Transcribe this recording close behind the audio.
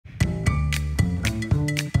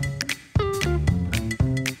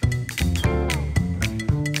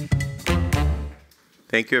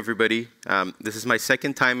Thank you, everybody. This is my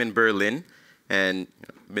second time in Berlin, and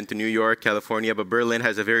I've been to New York, California, but Berlin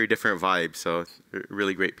has a very different vibe, so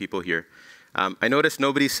really great people here. I noticed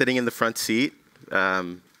nobody's sitting in the front seat. I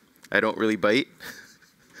don't really bite.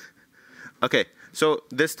 Okay, so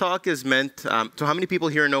this talk is meant, so how many people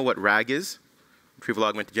here know what RAG is?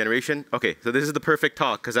 Retrieval-Augmented Generation? Okay, so this is the perfect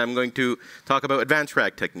talk, because I'm going to talk about advanced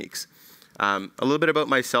RAG techniques. A little bit about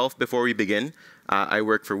myself before we begin. I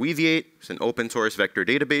work for Weaviate. It's an open source vector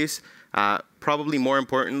database. Probably more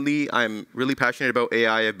importantly, I'm really passionate about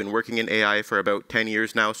AI. I've been working in AI for about 10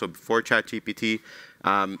 years now, so before ChatGPT.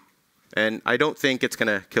 And I don't think it's going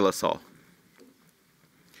to kill us all.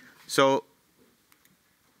 So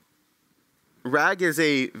RAG is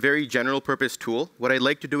a very general purpose tool. What I'd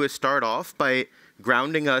like to do is start off by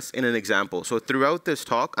grounding us in an example. So throughout this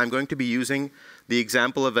talk, I'm going to be using the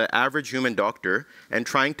example of an average human doctor and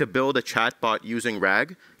trying to build a chatbot using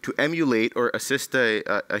RAG to emulate or assist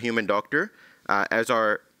a human doctor as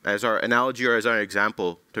our analogy or as our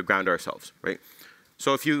example to ground ourselves, right?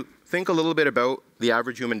 So if you think a little bit about the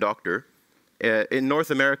average human doctor, in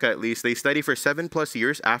North America at least, they study for 7+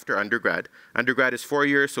 years after undergrad. Undergrad is 4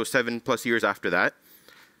 years, so 7+ years after that.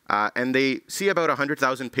 And they see about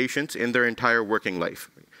 100,000 patients in their entire working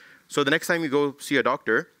life. So the next time you go see a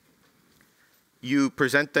doctor, you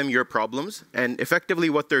present them your problems, and effectively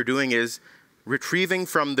what they're doing is retrieving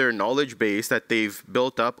from their knowledge base that they've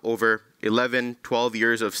built up over 11, 12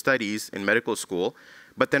 years of studies in medical school,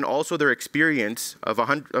 but then also their experience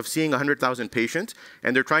of seeing 100,000 patients,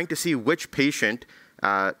 and they're trying to see which patient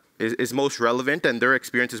is most relevant and their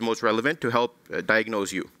experience is most relevant to help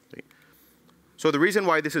diagnose you. So the reason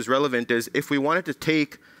why this is relevant is if we wanted to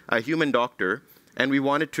take a human doctor and we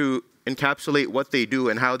wanted to encapsulate what they do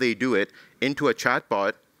and how they do it into a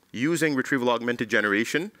chatbot using retrieval-augmented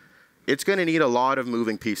generation, it's going to need a lot of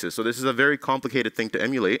moving pieces. So this is a very complicated thing to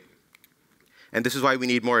emulate. And this is why we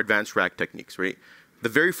need more advanced RAG techniques, right? The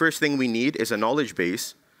very first thing we need is a knowledge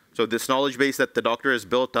base. So this knowledge base that the doctor has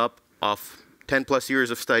built up of 10+ years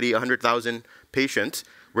of study, 100,000 patients,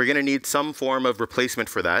 we're going to need some form of replacement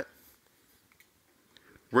for that.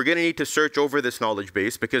 We're going to need to search over this knowledge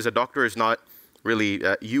base because a doctor is not really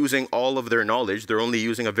using all of their knowledge. They're only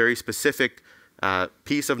using a very specific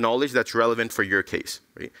piece of knowledge that's relevant for your case.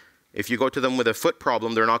 Right? If you go to them with a foot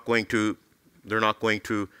problem, they're not going to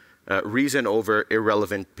reason over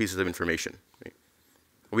irrelevant pieces of information. Right?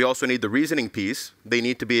 We also need the reasoning piece. They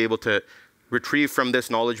need to be able to retrieve from this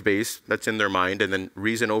knowledge base that's in their mind and then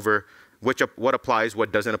reason over what applies,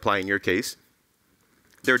 what doesn't apply in your case.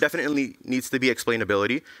 There definitely needs to be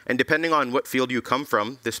explainability, and depending on what field you come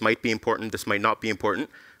from, this might be important, this might not be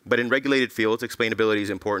important, but in regulated fields, explainability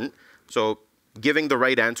is important. So giving the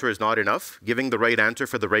right answer is not enough. Giving the right answer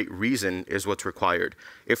for the right reason is what's required.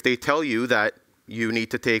 If they tell you that you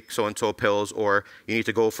need to take so-and-so pills or you need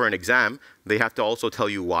to go for an exam, they have to also tell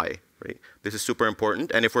you why. Right? This is super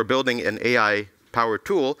important, and if we're building an AI-powered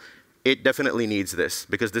tool, it definitely needs this,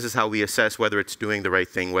 because this is how we assess whether it's doing the right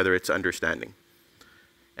thing, whether it's understanding.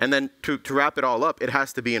 And then to wrap it all up, it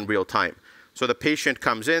has to be in real time. So the patient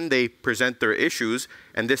comes in, they present their issues,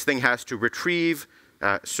 and this thing has to retrieve,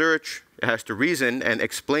 search, it has to reason and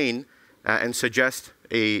explain and suggest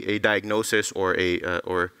a diagnosis or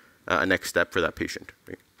a next step for that patient.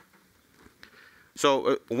 Right?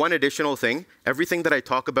 So one additional thing, everything that I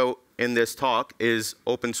talk about in this talk is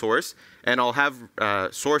open source, and I'll have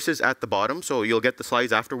sources at the bottom, so you'll get the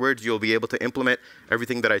slides afterwards. You'll be able to implement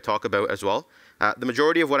everything that I talk about as well. The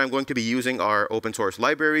majority of what I'm going to be using are open source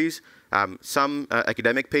libraries, some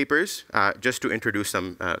academic papers, just to introduce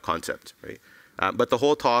some concepts. Right? But the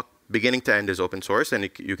whole talk, beginning to end, is open source, and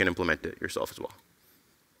you can implement it yourself as well.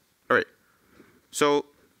 All right. So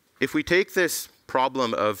if we take this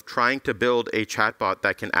problem of trying to build a chatbot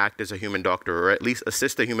that can act as a human doctor, or at least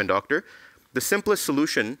assist a human doctor, the simplest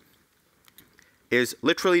solution is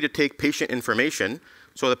literally to take patient information.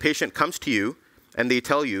 So the patient comes to you, and they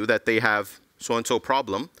tell you that they have so-and-so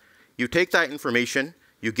problem. You take that information,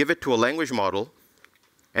 you give it to a language model,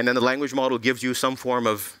 and then the language model gives you some form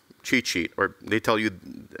of cheat sheet, or they tell you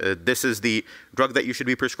this is the drug that you should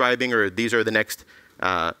be prescribing, or these are the next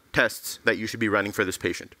tests that you should be running for this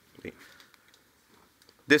patient.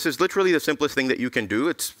 This is literally the simplest thing that you can do.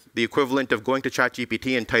 It's the equivalent of going to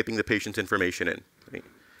ChatGPT and typing the patient's information in. Right?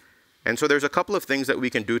 And so there's a couple of things that we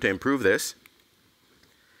can do to improve this.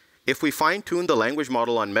 If we fine-tune the language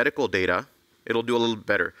model on medical data, it'll do a little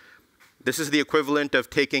better. This is the equivalent of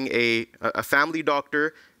taking a family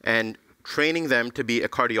doctor and training them to be a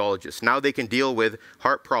cardiologist. Now they can deal with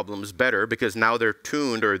heart problems better because now they're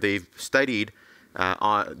tuned, or they've studied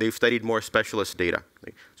they've studied more specialist data.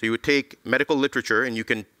 Right? So you would take medical literature and you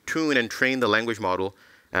can tune and train the language model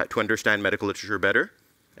to understand medical literature better.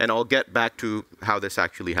 And I'll get back to how this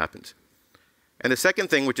actually happens. And the second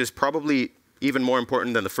thing, which is probably even more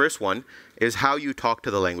important than the first one, is how you talk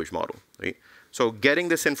to the language model. Right? So getting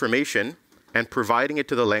this information and providing it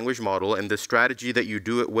to the language model, and the strategy that you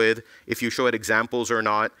do it with, if you show it examples or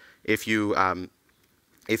not, if you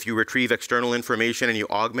retrieve external information and you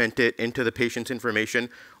augment it into the patient's information,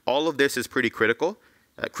 all of this is pretty critical.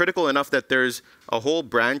 Critical enough that there's a whole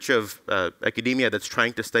branch of academia that's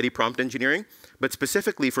trying to study prompt engineering, but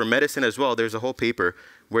specifically for medicine as well, there's a whole paper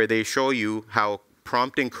where they show you how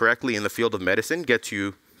prompting correctly in the field of medicine gets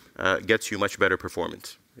you much better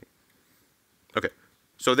performance. Okay,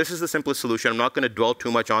 so this is the simplest solution. I'm not going to dwell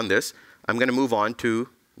too much on this. I'm going to move on to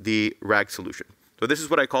the RAG solution. So this is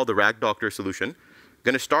what I call the RAG doctor solution. I'm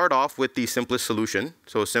going to start off with the simplest solution,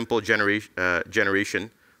 so a simple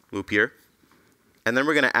generation loop here. And then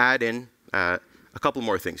we're going to add in a couple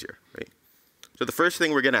more things here. Right? So the first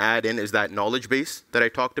thing we're going to add in is that knowledge base that I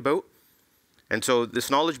talked about. And so this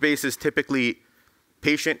knowledge base is typically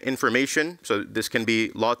patient information. So this can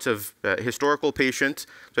be lots of historical patients.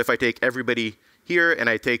 So if I take everybody here and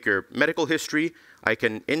I take your medical history, I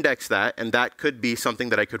can index that, and that could be something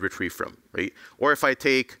that I could retrieve from, right? Or if I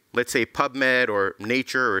take, let's say, PubMed or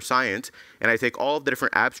Nature or Science, and I take all of the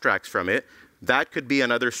different abstracts from it, that could be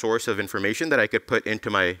another source of information that I could put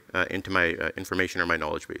into my information or my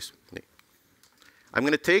knowledge base. I'm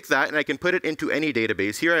going to take that and I can put it into any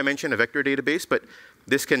database. Here I mentioned a vector database, but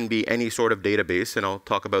this can be any sort of database, and I'll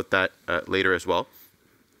talk about that later as well.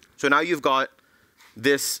 So now you've got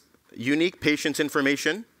this unique patient's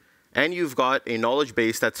information, and you've got a knowledge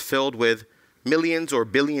base that's filled with millions or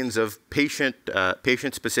billions of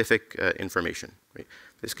patient-specific information. Right?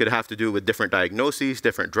 This could have to do with different diagnoses,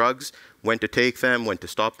 different drugs, when to take them, when to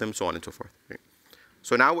stop them, so on and so forth. Right?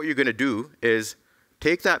 So now what you're going to do is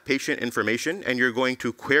take that patient information and you're going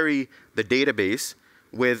to query the database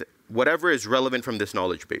with whatever is relevant from this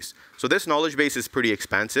knowledge base. So this knowledge base is pretty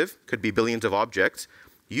expansive, could be billions of objects.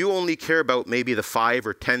 You only care about maybe the 5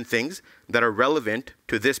 or 10 things that are relevant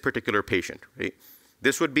to this particular patient. Right?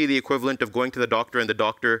 This would be the equivalent of going to the doctor and the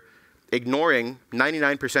doctor ignoring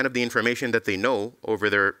 99% of the information that they know over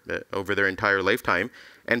their entire lifetime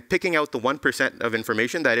and picking out the 1% of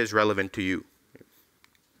information that is relevant to you.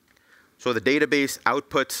 So the database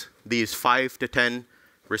outputs these 5 to 10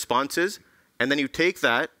 responses, and then you take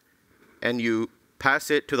that and you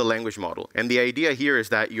pass it to the language model. And the idea here is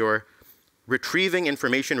that you're retrieving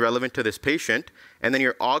information relevant to this patient, and then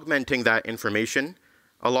you're augmenting that information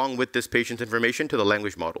along with this patient's information to the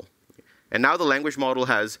language model. And now the language model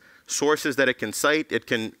has sources that it can cite. It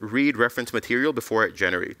can read reference material before it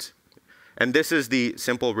generates. And this is the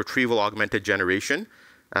simple retrieval-augmented generation.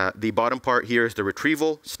 The bottom part here is the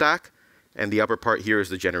retrieval stack, and the upper part here is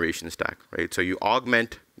the generation stack. Right? So you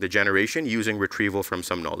augment the generation using retrieval from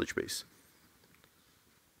some knowledge base.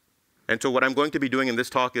 And so what I'm going to be doing in this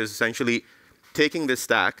talk is essentially taking this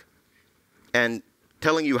stack and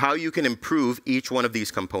telling you how you can improve each one of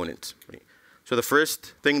these components. Right? So the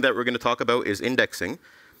first thing that we're going to talk about is indexing.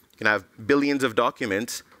 You can have billions of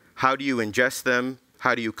documents. How do you ingest them?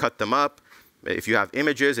 How do you cut them up? If you have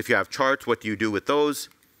images, if you have charts, what do you do with those?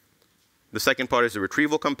 The second part is the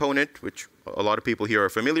retrieval component, which a lot of people here are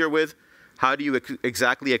familiar with. How do you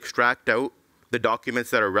exactly extract out the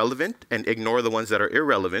documents that are relevant and ignore the ones that are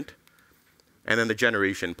irrelevant? And then the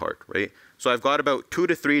generation part, right? So I've got about 2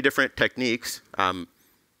 to 3 different techniques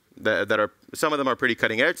that are, some of them are pretty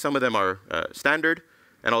cutting edge, some of them are standard,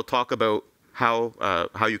 and I'll talk about how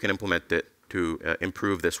you can implement it to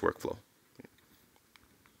improve this workflow.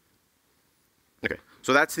 Okay,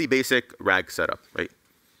 so that's the basic RAG setup, right?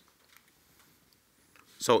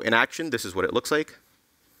 So in action, this is what it looks like.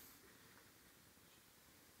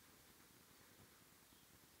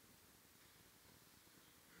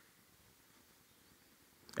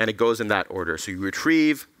 And it goes in that order. So you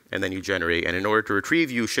retrieve, and then you generate. And in order to retrieve,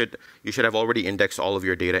 you should have already indexed all of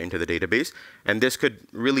your data into the database. And this could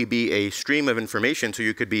really be a stream of information. So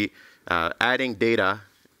you could be adding data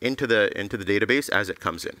into the database as it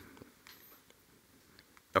comes in.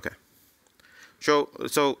 Okay.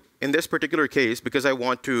 So in this particular case, because I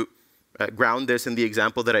want to ground this in the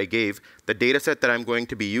example that I gave, the data set that I'm going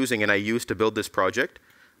to be using and I used to build this project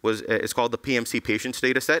is called the PMC patients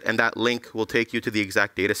data set, and that link will take you to the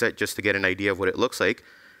exact data set just to get an idea of what it looks like.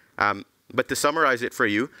 But to summarize it for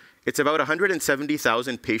you, it's about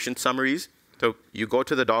 170,000 patient summaries. So you go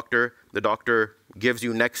to the doctor gives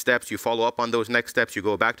you next steps, you follow up on those next steps, you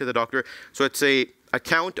go back to the doctor. So it's a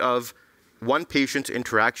account of one patient's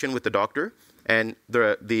interaction with the doctor and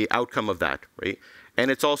the outcome of that, right? And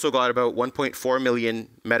it's also got about 1.4 million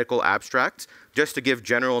medical abstracts, just to give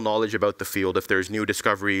general knowledge about the field. If there's new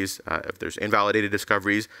discoveries, if there's invalidated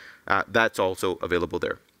discoveries, that's also available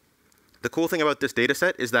there. The cool thing about this data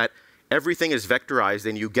set is that everything is vectorized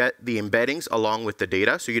and you get the embeddings along with the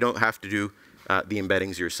data, so you don't have to do the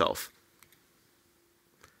embeddings yourself.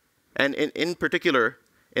 And in particular,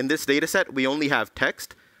 in this data set, we only have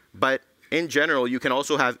text, but in general, you can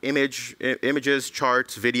also have images,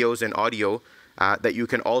 charts, videos, and audio that you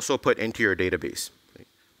can also put into your database.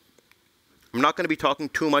 I'm not going to be talking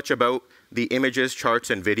too much about the images, charts,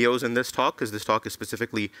 and videos in this talk, because this talk is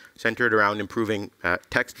specifically centered around improving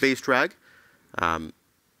text-based RAG. And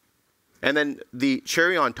then the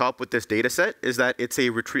cherry on top with this data set is that it's a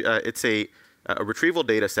retrieval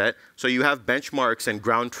data set, so you have benchmarks and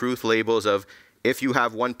ground truth labels of if you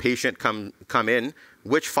have one patient come in,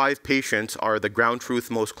 which 5 patients are the ground truth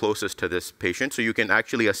most closest to this patient, so you can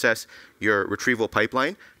actually assess your retrieval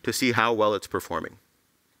pipeline to see how well it's performing.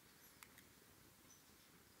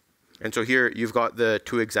 And so here you've got the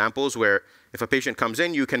 2 examples where if a patient comes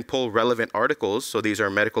in, you can pull relevant articles, so these are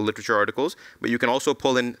medical literature articles, but you can also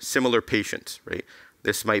pull in similar patients, right?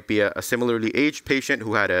 This might be a similarly aged patient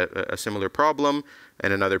who had a similar problem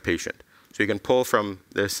and another patient. So you can pull from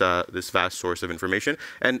this, this vast source of information.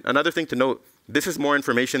 And another thing to note, this is more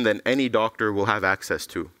information than any doctor will have access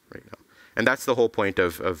to right now. And that's the whole point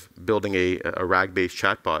of building a RAG-based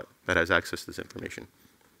chatbot that has access to this information.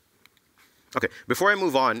 Okay, before I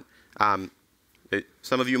move on,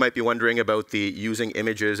 some of you might be wondering about the using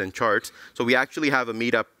images and charts. So we actually have a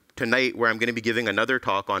meetup tonight where I'm going to be giving another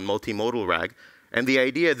talk on multimodal RAG. And the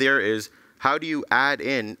idea there is, how do you add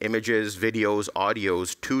in images, videos,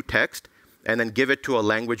 audios to text, and then give it to a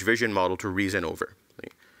language vision model to reason over?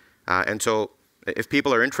 And so if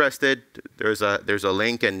people are interested, there's a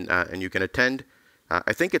link and you can attend.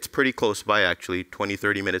 I think it's pretty close by, actually, 20,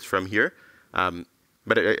 30 minutes from here.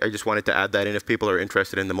 But I just wanted to add that in. If people are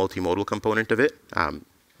interested in the multimodal component of it,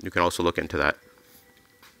 you can also look into that.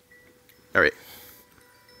 All right.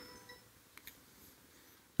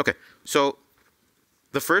 Okay, so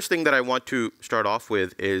the first thing that I want to start off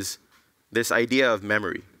with is this idea of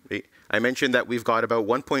memory. Right? I mentioned that we've got about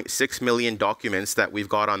 1.6 million documents that we've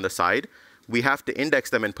got on the side. We have to index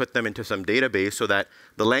them and put them into some database so that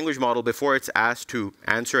the language model, before it's asked to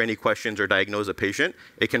answer any questions or diagnose a patient,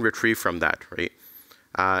 it can retrieve from that, right?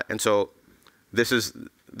 And so this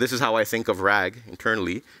is how I think of RAG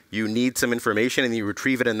internally. You need some information and you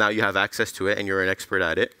retrieve it, and now you have access to it and you're an expert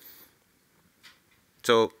at it.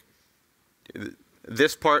 So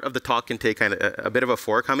this part of the talk can take kind of a bit of a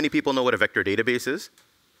fork. How many people know what a vector database is?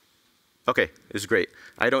 Okay, it's great.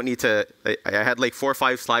 I don't need to, I had like 4 or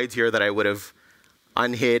 5 slides here that I would have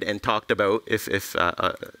unhid and talked about if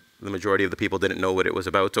the majority of the people didn't know what it was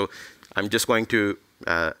about. So I'm just going to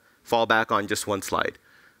fall back on just 1 slide.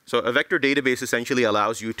 So a vector database essentially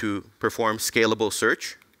allows you to perform scalable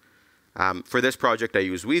search. For this project, I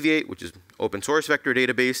use Weaviate, which is open source vector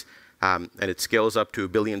database, and it scales up to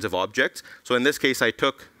billions of objects. So in this case, I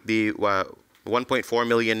took the 1.4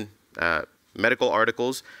 million medical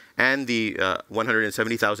articles and the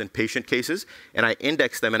 170,000 patient cases, and I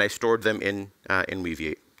indexed them and I stored them in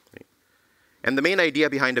Weaviate. And the main idea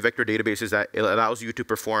behind a vector database is that it allows you to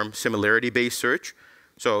perform similarity-based search.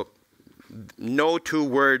 So no 2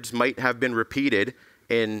 words might have been repeated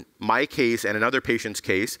in my case and another patient's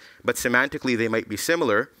case, but semantically they might be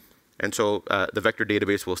similar, and so the vector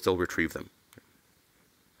database will still retrieve them.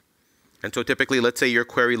 And so typically, let's say your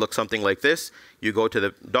query looks something like this. You go to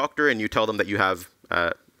the doctor and you tell them that you have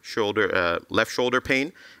left shoulder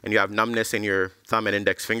pain and you have numbness in your thumb and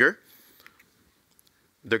index finger.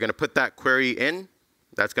 They're going to put that query in.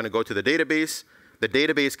 That's going to go to the database. The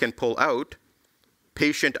database can pull out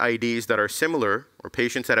patient IDs that are similar, or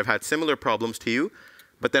patients that have had similar problems to you,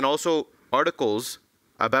 but then also articles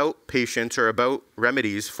about patients or about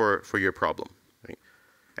remedies for your problem. Right?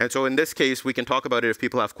 And so in this case, we can talk about it if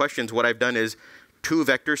people have questions. What I've done is 2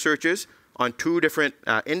 vector searches on 2 different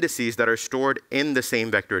indices that are stored in the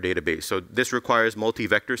same vector database. So this requires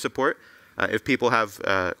multi-vector support. If people have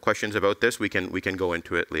questions about this, we can go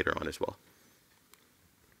into it later on as well.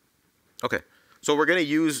 Okay, so we're going to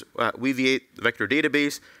use Weaviate vector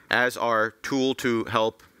database as our tool to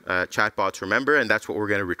help chatbots remember, and that's what we're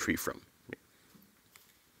going to retrieve from.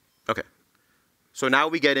 Okay, so now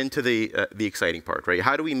we get into the exciting part, right?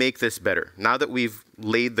 How do we make this better? Now that we've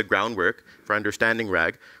laid the groundwork for understanding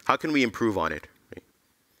RAG, how can we improve on it? Right?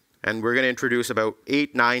 And we're going to introduce about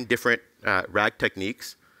 8, 9 different RAG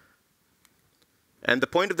techniques. And the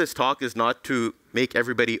point of this talk is not to make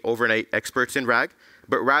everybody overnight experts in RAG,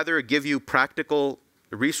 but rather give you practical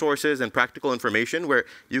resources and practical information where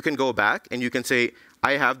you can go back and you can say,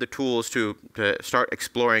 I have the tools to start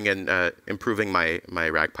exploring and improving my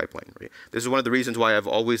RAG pipeline. Right? This is one of the reasons why I've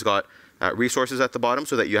always got resources at the bottom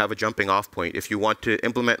so that you have a jumping off point. If you want to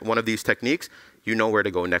implement one of these techniques, you know where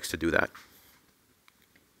to go next to do that.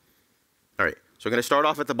 All right, so we're going to start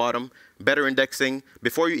off at the bottom, better indexing.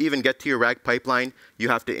 Before you even get to your RAG pipeline, you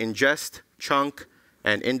have to ingest, chunk,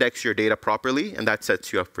 and index your data properly, and that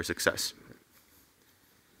sets you up for success.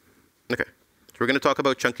 Okay, so we're going to talk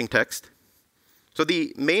about chunking text. So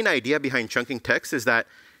the main idea behind chunking text is that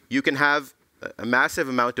you can have a massive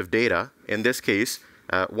amount of data, in this case,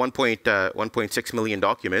 1.6 million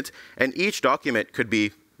documents, and each document could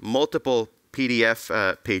be multiple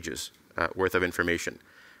PDF pages worth of information.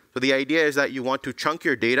 So the idea is that you want to chunk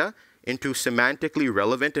your data into semantically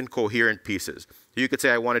relevant and coherent pieces. So you could say,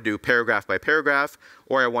 I want to do paragraph by paragraph,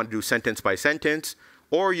 or I want to do sentence by sentence,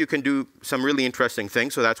 or you can do some really interesting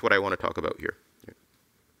things, so that's what I want to talk about here.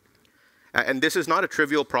 And this is not a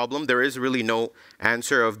trivial problem. There is really no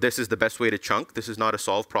answer of this is the best way to chunk. This is not a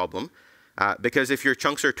solved problem. Because if your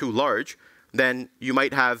chunks are too large, then you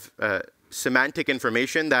might have semantic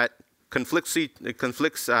information that conflicts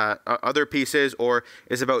other pieces or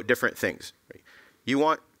is about different things. Right? You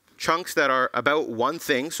want chunks that are about one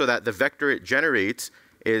thing so that the vector it generates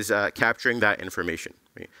is capturing that information.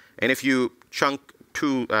 Right? And if you chunk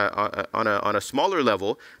on a smaller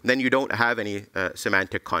level, then you don't have any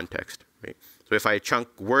semantic context. Right? So if I chunk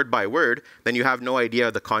word by word, then you have no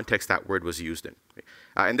idea the context that word was used in. Right?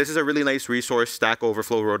 And this is a really nice resource. Stack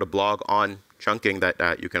Overflow wrote a blog on chunking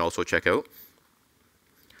that you can also check out.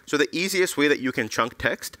 So the easiest way that you can chunk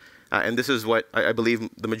text, and this is what I believe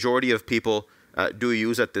the majority of people do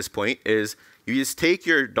use at this point, is you just take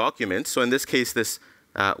your documents. So in this case, this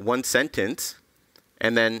one sentence,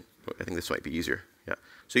 and then I think this might be easier. Yeah.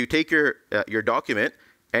 So you take your document,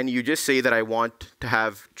 and you just say that I want to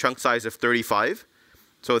have chunk size of 35.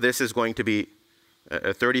 So this is going to be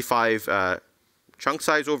a 35 chunk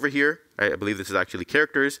size over here. I believe this is actually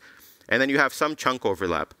characters. And then you have some chunk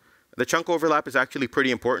overlap. The chunk overlap is actually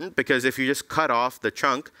pretty important because if you just cut off the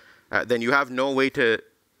chunk, then you have no way to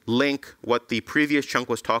link what the previous chunk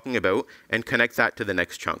was talking about and connect that to the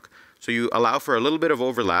next chunk. So you allow for a little bit of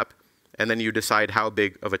overlap, and then you decide how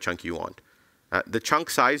big of a chunk you want. The chunk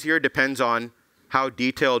size here depends on how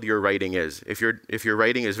detailed your writing is. If your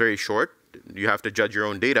writing is very short, you have to judge your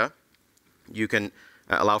own data. You can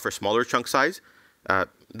allow for smaller chunk size.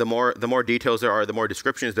 The more details there are, the more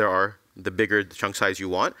descriptions there are, the bigger the chunk size you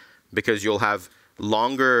want, because you'll have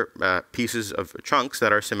longer pieces of chunks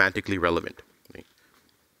that are semantically relevant.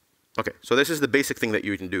 Okay, so this is the basic thing that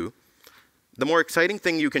you can do. The more exciting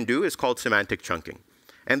thing you can do is called semantic chunking.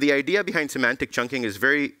 And the idea behind semantic chunking is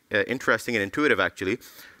very interesting and intuitive, actually.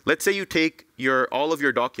 Let's say you take all of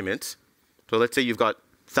your documents. So let's say you've got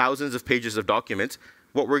thousands of pages of documents.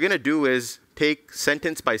 What we're going to do is take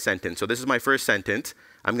sentence by sentence. So this is my first sentence.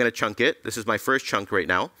 I'm going to chunk it. This is my first chunk right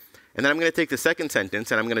now. And then I'm going to take the second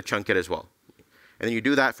sentence, and I'm going to chunk it as well. And then you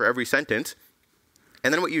do that for every sentence.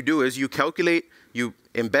 And then what you do is you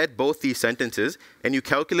embed both these sentences, and you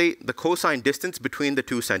calculate the cosine distance between the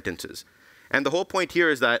two sentences. And the whole point here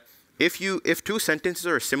is that if two sentences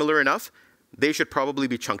are similar enough, they should probably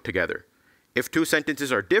be chunked together. If two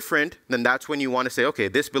sentences are different, then that's when you want to say, okay,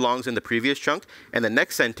 this belongs in the previous chunk, and the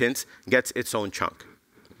next sentence gets its own chunk.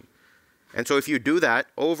 And so if you do that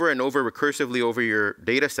over and over recursively over your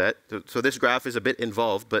data set, so this graph is a bit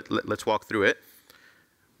involved, but let's walk through it.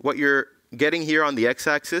 What you're getting here on the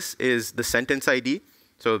x-axis is the sentence ID.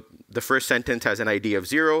 So the first sentence has an ID of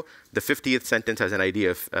 0, the 50th sentence has an ID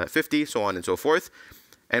of 50, so on and so forth.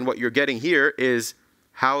 And what you're getting here is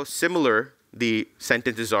how similar the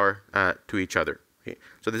sentences are to each other. Okay?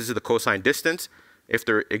 So this is the cosine distance. If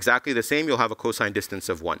they're exactly the same, you'll have a cosine distance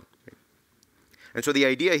of 1. Okay? And so the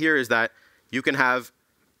idea here is that you can have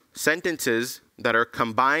sentences that are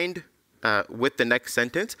combined with the next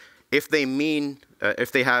sentence if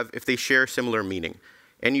they share similar meaning.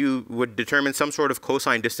 And you would determine some sort of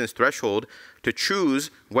cosine distance threshold to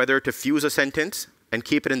choose whether to fuse a sentence and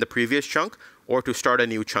keep it in the previous chunk or to start a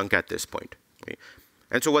new chunk at this point. Okay?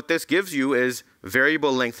 And so what this gives you is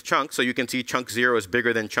variable length chunks. So you can see chunk 0 is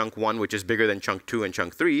bigger than chunk 1, which is bigger than chunk 2 and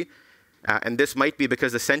chunk 3. And this might be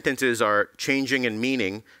because the sentences are changing in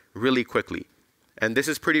meaning really quickly. And this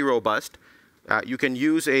is pretty robust. You can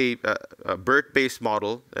use a BERT-based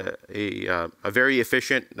model, a very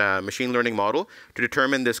efficient machine learning model, to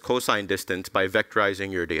determine this cosine distance by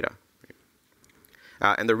vectorizing your data.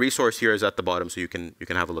 And the resource here is at the bottom, so you can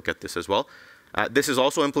have a look at this as well. This is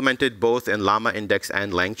also implemented both in Llama Index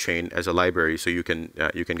and LangChain as a library, so you can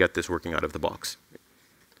get this working out of the box.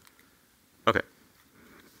 Okay.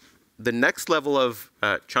 The next level of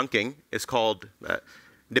chunking is called,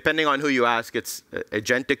 depending on who you ask, it's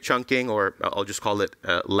agentic chunking, or I'll just call it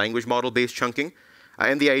language model-based chunking.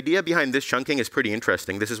 And the idea behind this chunking is pretty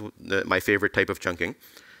interesting. This is my favorite type of chunking.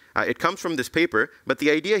 It comes from this paper, but the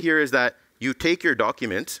idea here is that you take your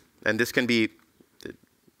documents, and this can be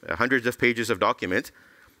hundreds of pages of documents,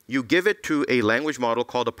 you give it to a language model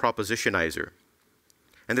called a propositionizer.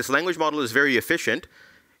 And this language model is very efficient.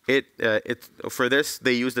 For this,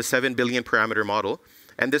 they use the 7 billion parameter model.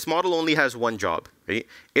 And this model only has one job. Right?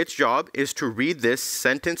 Its job is to read this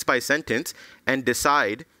sentence by sentence and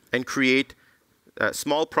decide and create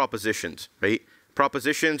small propositions. Right?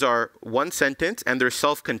 Propositions are one sentence, and they're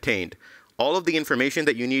self-contained. All of the information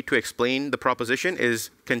that you need to explain the proposition is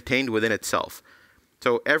contained within itself.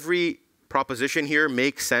 So every proposition here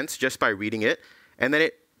makes sense just by reading it, and then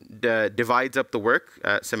it divides up the work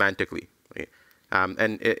semantically. Right?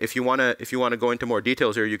 And if you want to go into more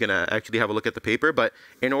details here, you can actually have a look at the paper. But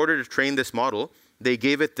in order to train this model, they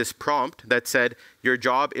gave it this prompt that said, your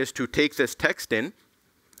job is to take this text in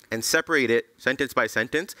and separate it sentence by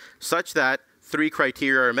sentence such that 3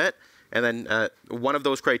 criteria are met. And then one of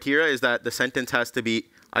those criteria is that the sentence has to be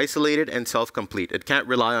isolated and self-complete. It can't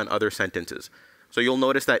rely on other sentences. So you'll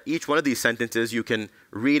notice that each one of these sentences you can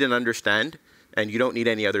read and understand, and you don't need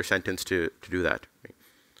any other sentence to do that.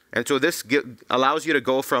 And so this allows you to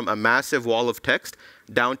go from a massive wall of text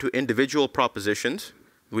down to individual propositions,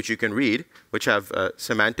 which you can read, which have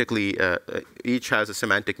semantically, each has a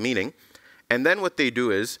semantic meaning. And then what they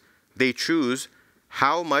do is they choose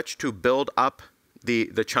how much to build up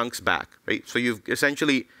the chunks back. Right? So you've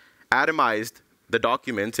essentially atomized the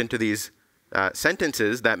documents into these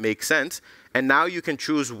sentences that make sense, and now you can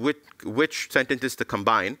choose which sentences to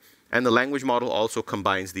combine, and the language model also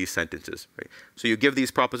combines these sentences. Right? So you give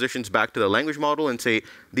these propositions back to the language model and say,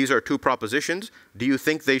 these are 2 propositions. Do you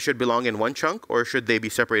think they should belong in one chunk, or should they be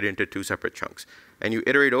separated into 2 separate chunks? And you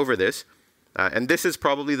iterate over this, and this is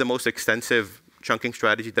probably the most extensive chunking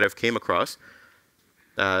strategy that I've came across.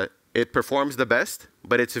 It performs the best,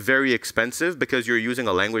 but it's very expensive because you're using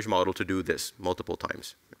a language model to do this multiple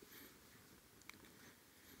times.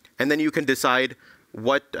 And then you can decide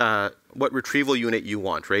what retrieval unit you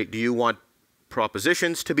want, right? Do you want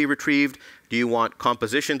propositions to be retrieved? Do you want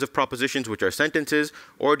compositions of propositions, which are sentences?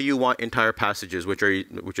 Or do you want entire passages, which are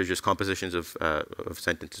just compositions of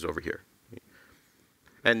sentences over here?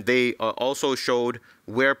 And they also showed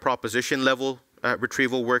where proposition level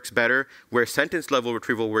retrieval works better, where sentence level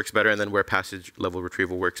retrieval works better, and then where passage level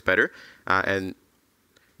retrieval works better. And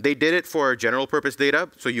they did it for general purpose data,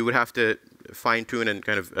 so you would have to fine tune and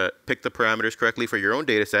kind of pick the parameters correctly for your own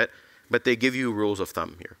data set, but they give you rules of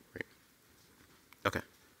thumb here. Right? Okay.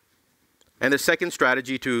 And the second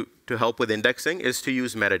strategy to help with indexing is to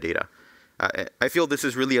use metadata. I feel this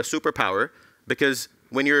is really a superpower because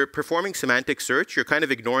when you're performing semantic search, you're kind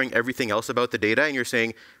of ignoring everything else about the data, and you're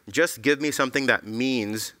saying, just give me something that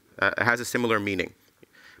means, has a similar meaning.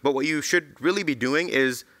 But what you should really be doing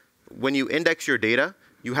is, when you index your data,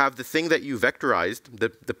 you have the thing that you vectorized,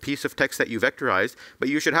 the piece of text that you vectorized, but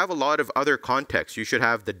you should have a lot of other context. You should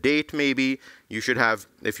have the date maybe. You should have,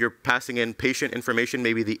 if you're passing in patient information,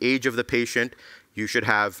 maybe the age of the patient. You should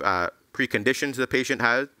have preconditions the patient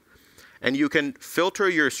has. And you can filter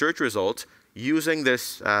your search results using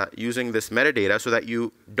this metadata so that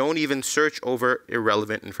you don't even search over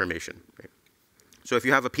irrelevant information. Right? So if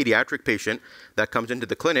you have a pediatric patient that comes into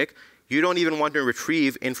the clinic, you don't even want to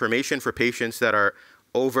retrieve information for patients that are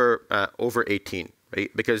over 18,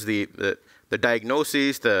 right? Because the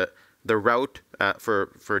diagnoses, the route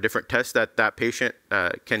for different tests that patient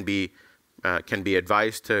can be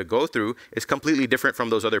advised to go through is completely different from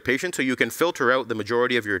those other patients. So you can filter out the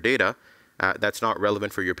majority of your data that's not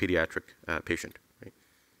relevant for your pediatric patient. Right?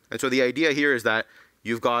 And so the idea here is that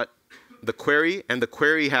you've got the query, and the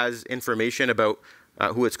query has information about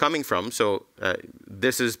who it's coming from. So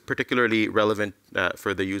this is particularly relevant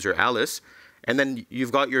for the user Alice. And then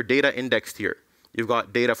you've got your data indexed here. You've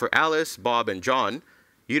got data for Alice, Bob, and John.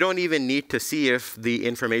 You don't even need to see if the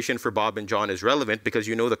information for Bob and John is relevant because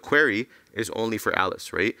you know the query is only for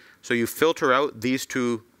Alice, right? So you filter out these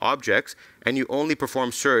 2 objects, and you only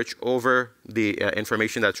perform search over the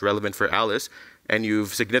information that's relevant for Alice, and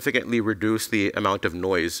you've significantly reduced the amount of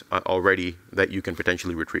noise already that you can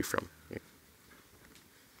potentially retrieve from. Right?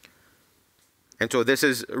 And so this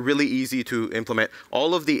is really easy to implement.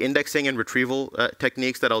 All of the indexing and retrieval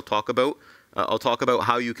techniques that I'll talk about I'll talk about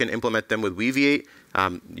how you can implement them with Weaviate.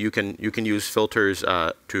 You can use filters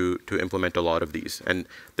to implement a lot of these. And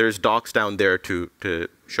there's docs down there to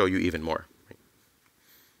show you even more.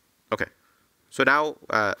 OK. So now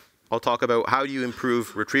I'll talk about how do you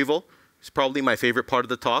improve retrieval. It's probably my favorite part of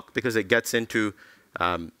the talk because it gets into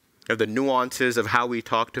the nuances of how we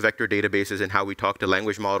talk to vector databases and how we talk to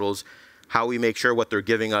language models, how we make sure what they're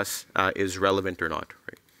giving us is relevant or not.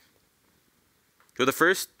 Right? So the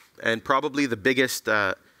first and probably the biggest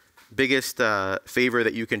favor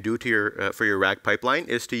that you can do to your for your RAG pipeline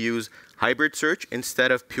is to use hybrid search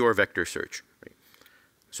instead of pure vector search. Right?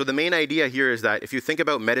 So the main idea here is that if you think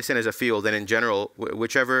about medicine as a field, and in general,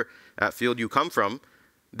 whichever field you come from,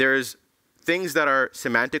 there's things that are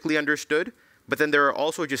semantically understood, but then there are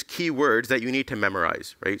also just keywords that you need to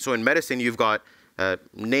memorize. Right? So in medicine, you've got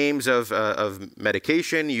names of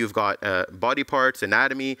medication, you've got body parts,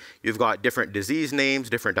 anatomy, you've got different disease names,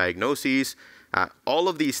 different diagnoses. All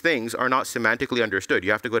of these things are not semantically understood.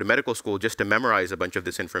 You have to go to medical school just to memorize a bunch of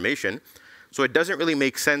this information. So it doesn't really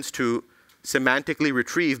make sense to semantically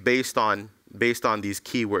retrieve based on these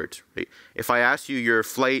keywords. Right? If I asked you your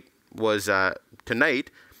flight was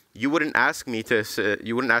tonight, you wouldn't ask me to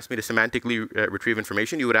semantically retrieve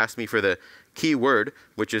information. You would ask me for the keyword,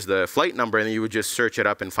 which is the flight number, and then you would just search it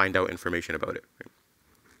up and find out information about it. Right?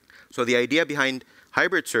 So the idea behind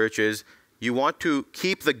hybrid search is you want to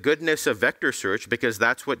keep the goodness of vector search because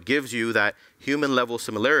that's what gives you that human-level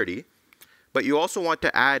similarity, but you also want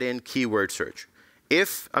to add in keyword search.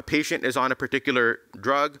 If a patient is on a particular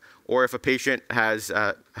drug, or if a patient has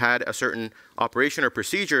had a certain operation or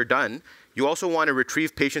procedure done, you also want to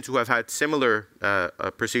retrieve patients who have had similar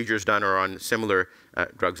procedures done or on similar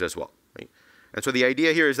drugs as well. Right? And so the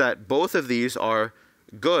idea here is that both of these are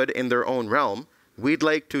good in their own realm. We'd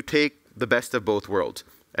like to take the best of both worlds.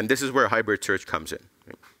 And this is where hybrid search comes in.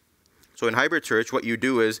 Right? So in hybrid search, what you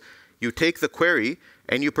do is you take the query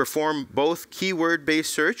and you perform both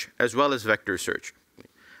keyword-based search as well as vector search.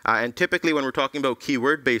 And typically, when we're talking about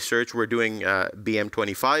keyword-based search, we're doing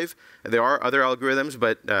BM25. There are other algorithms,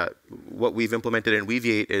 but what we've implemented in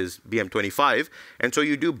Weaviate is BM25. And so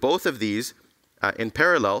you do both of these in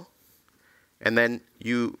parallel, and then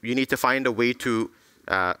you need to find a way to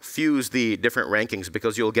fuse the different rankings,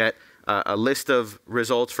 because you'll get a list of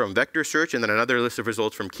results from vector search and then another list of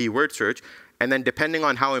results from keyword search. And then depending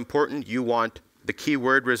on how important you want the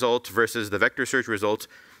keyword results versus the vector search results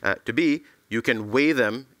to be, you can weigh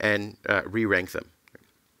them and re-rank them.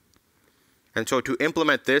 And so to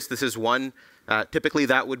implement this, this is one, typically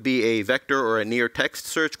that would be a vector or a near text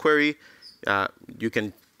search query. You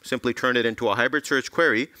can simply turn it into a hybrid search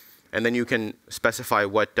query, and then you can specify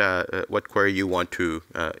what query you want to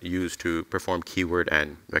use to perform keyword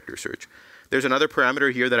and vector search. There's another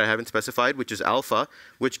parameter here that I haven't specified, which is alpha,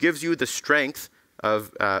 which gives you the strength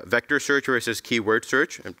of vector search versus keyword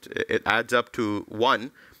search. It adds up to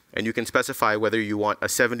 1. And you can specify whether you want a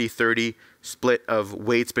 70-30 split of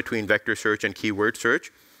weights between vector search and keyword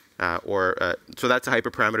search. So that's a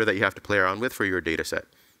hyperparameter that you have to play around with for your data set.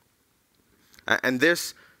 And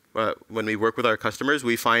this, when we work with our customers,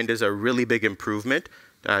 we find is a really big improvement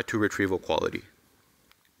to retrieval quality.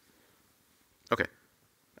 OK.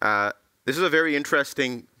 This is a very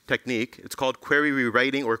interesting technique. It's called query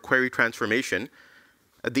rewriting or query transformation.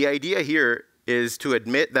 The idea here is to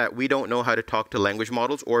admit that we don't know how to talk to language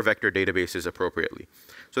models or vector databases appropriately.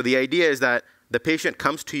 So the idea is that the patient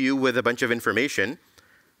comes to you with a bunch of information.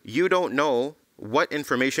 You don't know what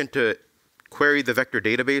information to query the vector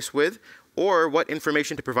database with or what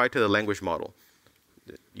information to provide to the language model.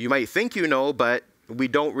 You might think you know, but we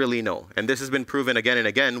don't really know. And this has been proven again and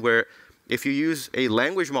again, where if you use a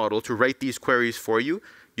language model to write these queries for you,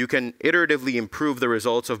 you can iteratively improve the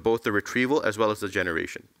results of both the retrieval as well as the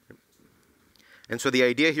generation. And so the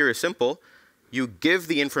idea here is simple. You give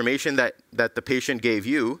the information that the patient gave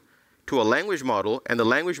you to a language model, and the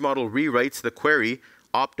language model rewrites the query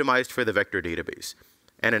optimized for the vector database.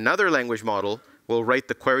 And another language model will write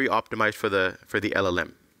the query optimized for the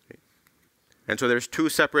LLM. And so there's two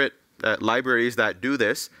separate libraries that do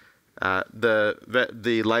this.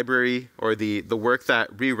 The library or the work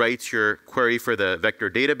that rewrites your query for the vector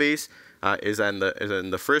database is in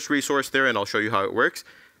the first resource there, and I'll show you how it works.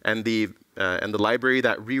 And the library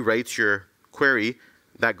that rewrites your query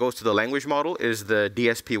that goes to the language model is the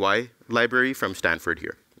DSPY library from Stanford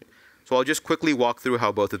here. So I'll just quickly walk through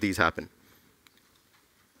how both of these happen.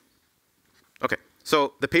 OK,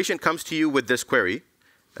 so the patient comes to you with this query,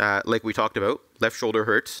 like we talked about, left shoulder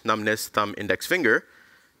hurts, numbness, thumb, index, finger.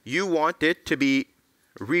 You want it to be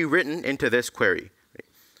rewritten into this query.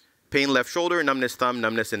 Pain left shoulder, numbness thumb,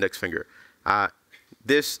 numbness index finger.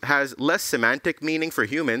 This has less semantic meaning for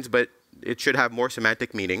humans, but it should have more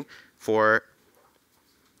semantic meaning for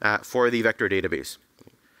the vector database.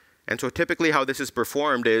 And so typically how this is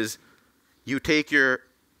performed is you take your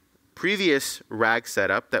previous RAG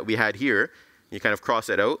setup that we had here, you kind of cross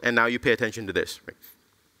it out, and now you pay attention to this. Right?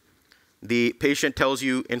 The patient tells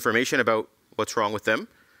you information about what's wrong with them.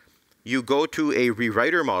 You go to a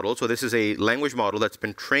rewriter model. So this is a language model that's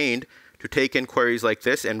been trained to take in queries like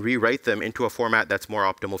this and rewrite them into a format that's more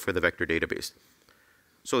optimal for the vector database.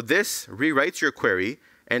 So this rewrites your query,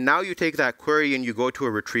 and now you take that query and you go to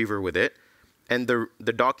a retriever with it, and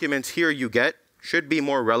the documents here you get should be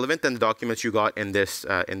more relevant than the documents you got in this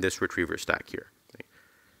retriever stack here. Right?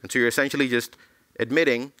 And so you're essentially just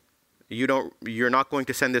admitting you're not going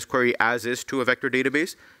to send this query as is to a vector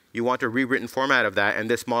database. You want a rewritten format of that, and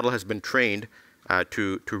this model has been trained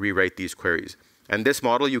to rewrite these queries. And this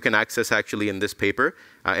model you can access actually in this paper,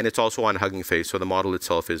 and it's also on Hugging Face, so the model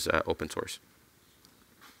itself is open source.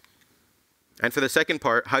 And for the second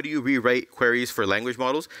part, how do you rewrite queries for language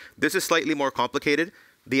models? This is slightly more complicated.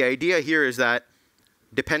 The idea here is that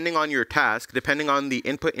depending on your task, depending on the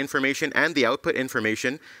input information and the output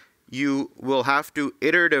information, you will have to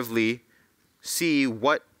iteratively see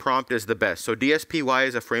what prompt is the best. So DSPY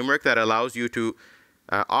is a framework that allows you to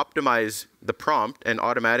optimize the prompt and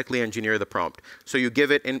automatically engineer the prompt. So you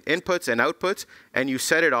give it inputs and outputs, and you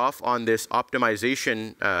set it off on this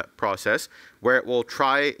optimization process where it will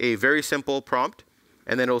try a very simple prompt,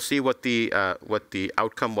 and then it'll see what the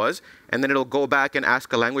outcome was, and then it'll go back and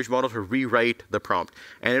ask a language model to rewrite the prompt.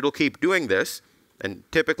 And it'll keep doing this, and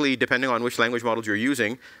typically, depending on which language models you're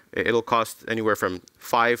using, it'll cost anywhere from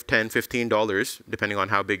 $5, $10, $15, depending on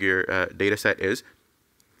how big your data set is.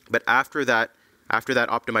 But after that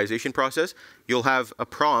optimization process, you'll have a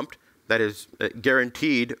prompt that is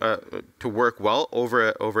guaranteed to work well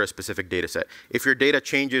over a specific data set. If your data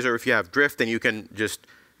changes or if you have drift, then you can just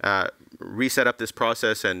reset up this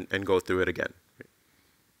process and go through it again.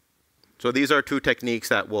 So these are two techniques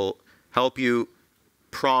that will help you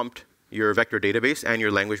prompt your vector database and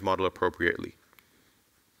your language model appropriately.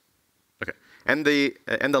 Okay, and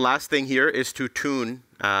the last thing here is to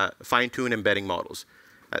fine-tune embedding models.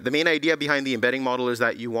 The main idea behind the embedding model is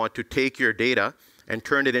that you want to take your data and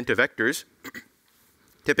turn it into vectors.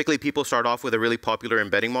 Typically, people start off with a really popular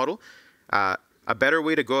embedding model. A better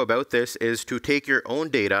way to go about this is to take your own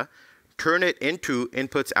data, turn it into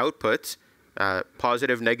inputs, outputs,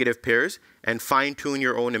 positive, negative pairs, and fine-tune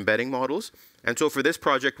your own embedding models. And so for this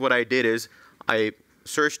project, what I did is I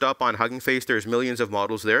searched up on Hugging Face. There's millions of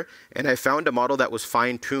models there, and I found a model that was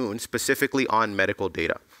fine-tuned specifically on medical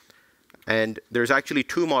data. And there's actually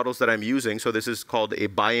two models that I'm using. So this is called a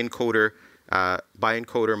bi-encoder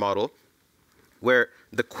model, where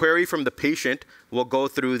the query from the patient will go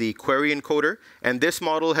through the query encoder. And this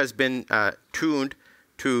model has been tuned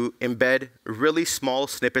to embed really small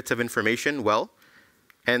snippets of information well.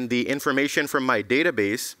 And the information from my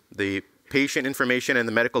database, the patient information and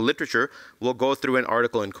the medical literature, will go through an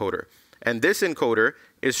article encoder. And this encoder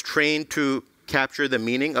is trained to capture the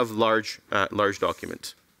meaning of large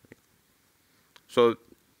documents. So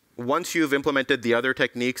once you've implemented the other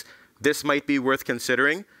techniques, this might be worth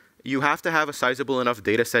considering. You have to have a sizable enough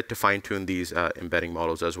data set to fine-tune these embedding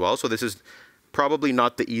models as well. So this is probably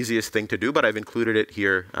not the easiest thing to do, but I've included it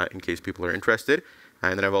here in case people are interested.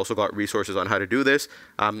 And then I've also got resources on how to do this.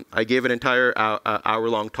 I gave an entire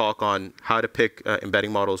hour-long talk on how to pick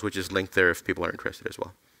embedding models, which is linked there if people are interested as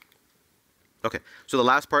well. Okay, so the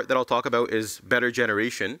last part that I'll talk about is better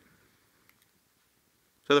generation.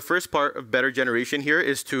 So the first part of better generation here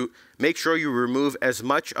is to make sure you remove as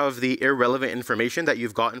much of the irrelevant information that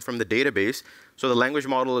you've gotten from the database so the language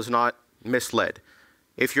model is not misled.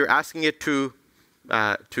 If you're asking it to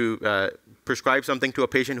prescribe something to a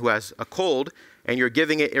patient who has a cold and you're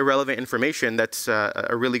giving it irrelevant information, that's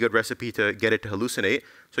a really good recipe to get it to hallucinate.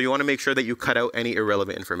 So you want to make sure that you cut out any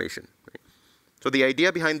irrelevant information. Right? So the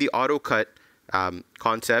idea behind the auto-cut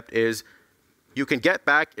concept is you can get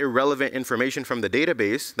back irrelevant information from the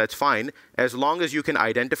database, that's fine, as long as you can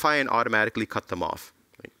identify and automatically cut them off.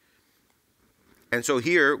 Right? And so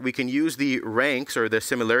here, we can use the ranks or the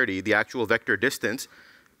similarity, the actual vector distance,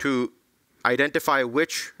 to identify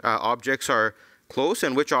which objects are close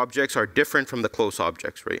and which objects are different from the close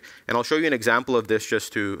objects, right? And I'll show you an example of this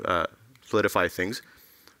just to solidify things.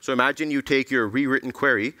 So imagine you take your rewritten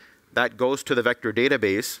query that goes to the vector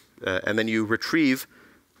database, and then you retrieve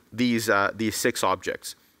these 6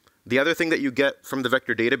 objects. The other thing that you get from the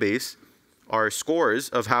vector database are scores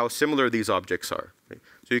of how similar these objects are. Right?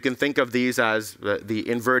 So you can think of these as the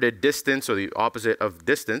inverted distance or the opposite of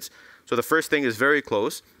distance. So the first thing is very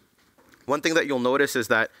close. one thing that you'll notice is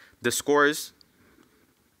that the scores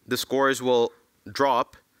will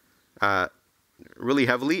drop really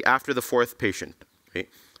heavily after the 4th patient. Okay?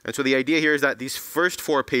 And so the idea here is that these first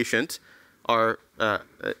 4 patients are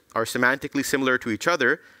semantically similar to each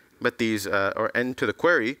other, but these are end to the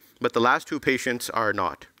query, but the last 2 patients are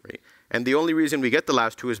not. Right? And the only reason we get the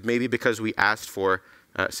last 2 is maybe because we asked for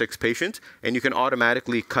 6 patients, and you can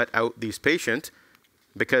automatically cut out these patients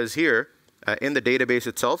because here in the database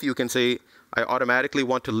itself, you can say, I automatically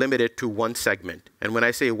want to limit it to 1 segment. And when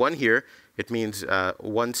I say 1 here, it means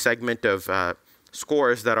 1 segment of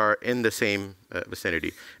scores that are in the same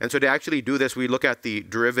vicinity. And so to actually do this, we look at the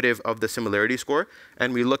derivative of the similarity score,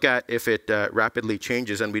 and we look at if it rapidly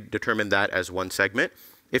changes, and we determine that as 1 segment.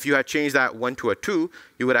 If you had changed that 1 to a 2,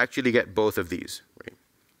 you would actually get both of these. Right?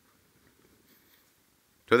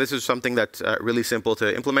 So this is something that's really simple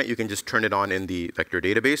to implement. You can just turn it on in the vector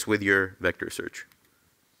database with your vector search.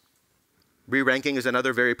 Re-ranking is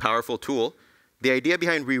another very powerful tool. The idea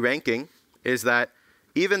behind re-ranking is that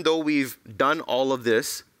even though we've done all of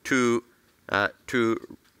this to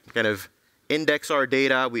kind of index our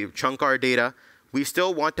data, we've chunk our data, we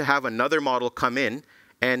still want to have another model come in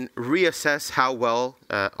and reassess how well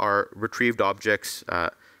our retrieved objects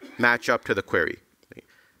match up to the query.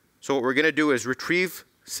 So what we're going to do is retrieve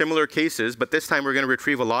similar cases, but this time we're going to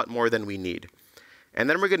retrieve a lot more than we need. And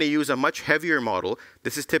then we're going to use a much heavier model.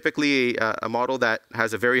 This is typically a model that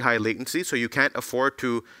has a very high latency, so you can't afford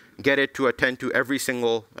to get it to attend to every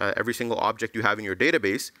single object you have in your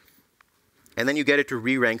database. And then you get it to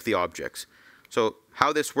re-rank the objects. So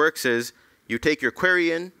how this works is you take your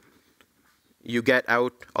query in, you get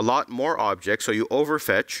out a lot more objects, so you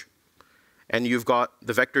overfetch, and you've got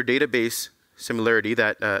the vector database similarity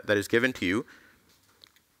that is given to you.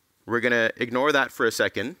 We're going to ignore that for a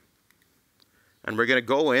second. And we're going to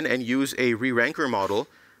go in and use a re-ranker model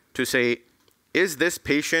to say, is this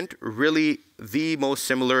patient really the most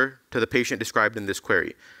similar to the patient described in this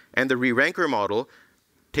query? And the re-ranker model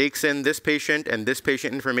takes in this patient and this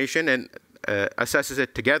patient information and assesses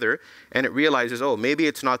it together. And it realizes, oh, maybe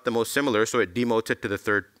it's not the most similar, so it demotes it to the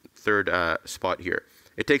third spot here.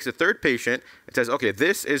 It takes the 3rd patient and says, OK,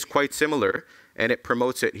 this is quite similar, and it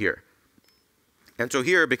promotes it here. And so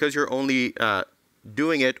here, because you're only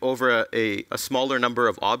doing it over a smaller number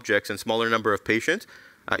of objects and smaller number of patients,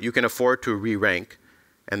 you can afford to re-rank,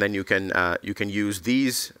 and then you can use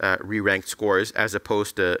these re-ranked scores as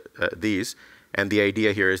opposed to these. And the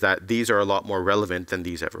idea here is that these are a lot more relevant than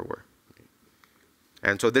these ever were.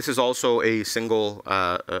 And so this is also a single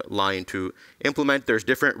line to implement. There's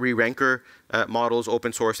different re-ranker models,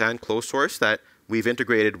 open source and closed source, that we've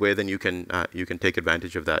integrated with, and you can take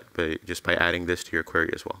advantage of that just by adding this to your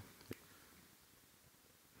query as well.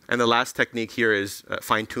 And the last technique here is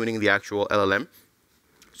fine-tuning the actual LLM.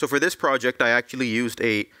 So for this project, I actually used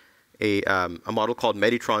a model called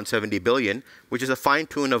Meditron 70 billion, which is a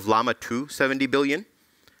fine-tune of Llama 2 70 billion.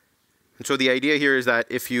 And so the idea here is that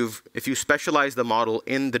if you specialize the model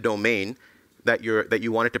in the domain that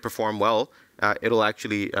you want it to perform well, it'll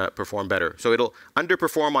actually perform better. So it'll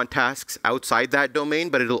underperform on tasks outside that domain,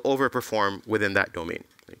 but it'll overperform within that domain.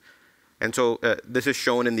 And so this is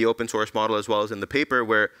shown in the open source model as well as in the paper,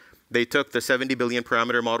 where they took the 70 billion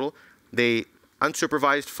parameter model, they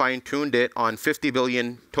unsupervised fine-tuned it on 50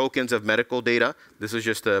 billion tokens of medical data. This is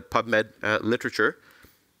just the PubMed literature.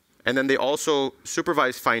 And then they also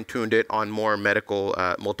supervised fine-tuned it on more medical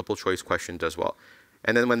multiple choice questions as well.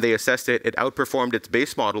 And then when they assessed it, it outperformed its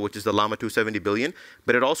base model, which is the Llama 2 70 billion,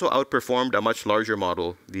 but it also outperformed a much larger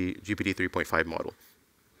model, the GPT 3.5 model.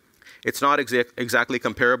 It's not exactly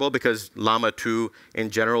comparable because Llama 2 in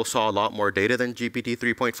general saw a lot more data than GPT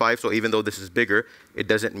 3.5. So even though this is bigger, it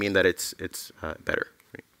doesn't mean that it's better.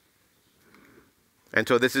 Right? And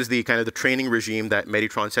so this is the kind of the training regime that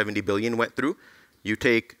Meditron 70 billion went through. You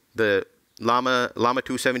take the Llama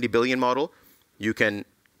 2 70 billion model, you can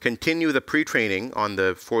continue the pre-training on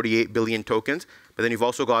the 48 billion tokens, but then you've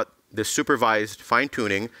also got the supervised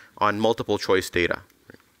fine-tuning on multiple choice data.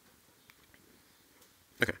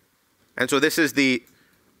 Okay. And so this is the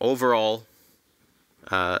overall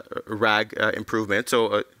RAG improvement.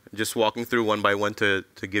 So just walking through one by one to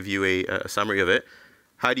give you a summary of it.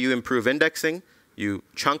 How do you improve indexing? You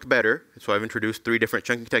chunk better. So I've introduced 3 different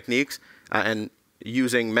chunking techniques and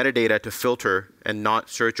using metadata to filter and not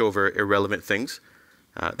search over irrelevant things.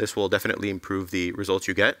 This will definitely improve the results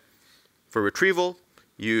you get. For retrieval,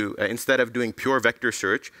 you instead of doing pure vector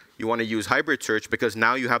search, you want to use hybrid search because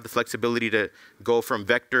now you have the flexibility to go from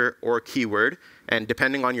vector or keyword. And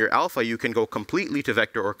depending on your alpha, you can go completely to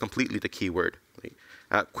vector or completely to keyword.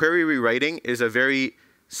 Query rewriting is a very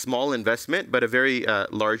small investment, but a very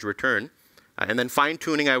large return. And then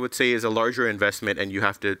fine-tuning, I would say, is a larger investment, and you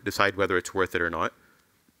have to decide whether it's worth it or not.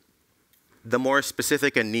 The more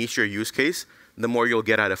specific and niche your use case, the more you'll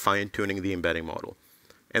get out of fine-tuning the embedding model.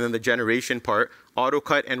 And then the generation part,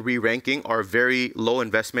 auto-cut and re-ranking are very low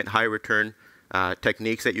investment, high return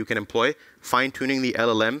techniques that you can employ. Fine-tuning the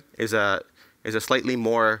LLM is a slightly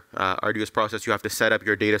more arduous process. You have to set up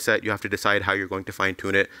your data set. You have to decide how you're going to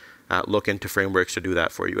fine-tune it. Look into frameworks to do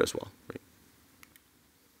that for you as well. Right.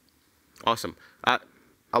 Awesome.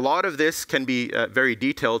 A lot of this can be very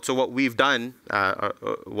detailed. So what we've done, I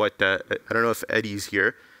don't know if Eddie's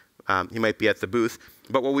here. He might be at the booth.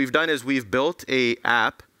 But what we've done is we've built an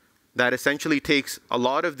app that essentially takes a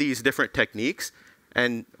lot of these different techniques,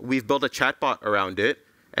 and we've built a chatbot around it.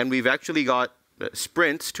 And we've actually got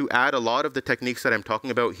sprints to add a lot of the techniques that I'm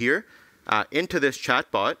talking about here into this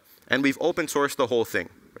chatbot. And we've open sourced the whole thing.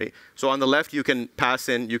 Right? So on the left, you can pass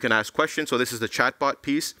in, you can ask questions. So this is the chatbot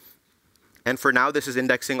piece. And for now, this is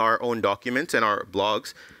indexing our own documents and our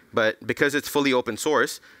blogs. But because it's fully open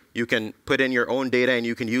source, you can put in your own data, and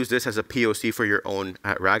you can use this as a POC for your own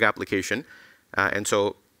RAG application. And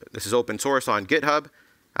so this is open source on GitHub.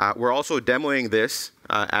 We're also demoing this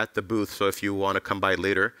at the booth, so if you want to come by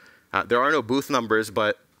later. There are no booth numbers,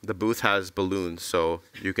 but the booth has balloons, so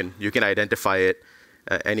you can identify it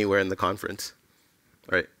anywhere in the conference.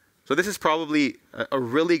 All right. So this is probably a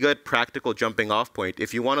really good practical jumping off point.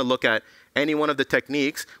 If you want to look at any one of the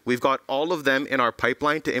techniques, we've got all of them in our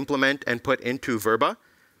pipeline to implement and put into Verba.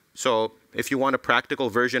 So if you want a practical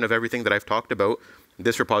version of everything that I've talked about,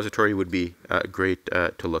 this repository would be great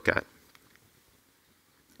to look at.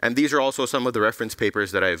 And these are also some of the reference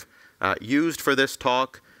papers that I've used for this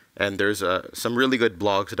talk. And there's some really good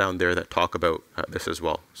blogs down there that talk about this as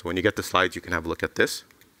well. So when you get the slides, you can have a look at this.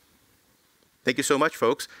 Thank you so much,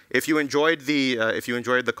 folks. If you enjoyed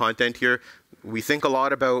the content here, we think a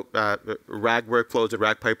lot about RAG workflows and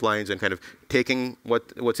RAG pipelines, and kind of taking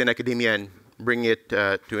what's in academia and bringing it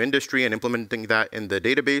to industry and implementing that in the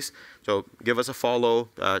database. So give us a follow.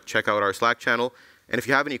 Check out our Slack channel. And if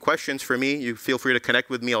you have any questions for me, you feel free to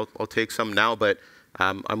connect with me. I'll take some now, but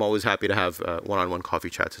I'm always happy to have one-on-one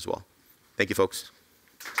coffee chats as well. Thank you, folks.